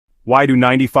Why do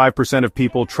 95% of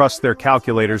people trust their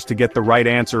calculators to get the right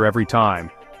answer every time?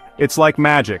 It's like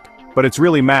magic, but it's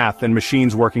really math and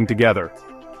machines working together.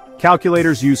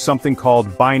 Calculators use something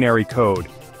called binary code,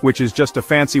 which is just a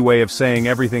fancy way of saying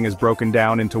everything is broken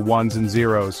down into ones and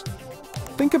zeros.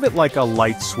 Think of it like a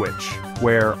light switch,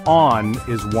 where on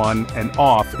is 1 and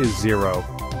off is 0.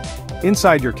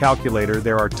 Inside your calculator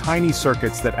there are tiny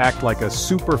circuits that act like a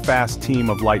super fast team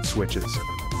of light switches.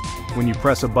 When you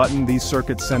press a button, these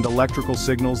circuits send electrical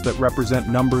signals that represent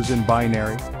numbers in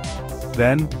binary.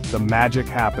 Then, the magic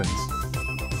happens.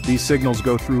 These signals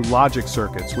go through logic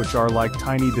circuits, which are like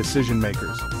tiny decision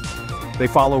makers. They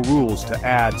follow rules to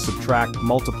add, subtract,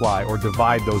 multiply, or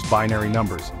divide those binary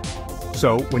numbers.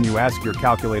 So, when you ask your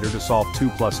calculator to solve 2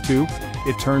 plus 2,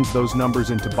 it turns those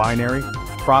numbers into binary,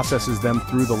 processes them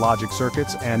through the logic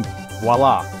circuits, and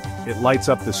voila! It lights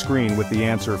up the screen with the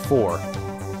answer 4.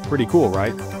 Pretty cool,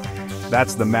 right?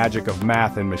 That's the magic of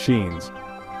math and machines.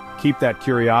 Keep that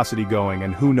curiosity going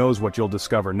and who knows what you'll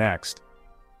discover next.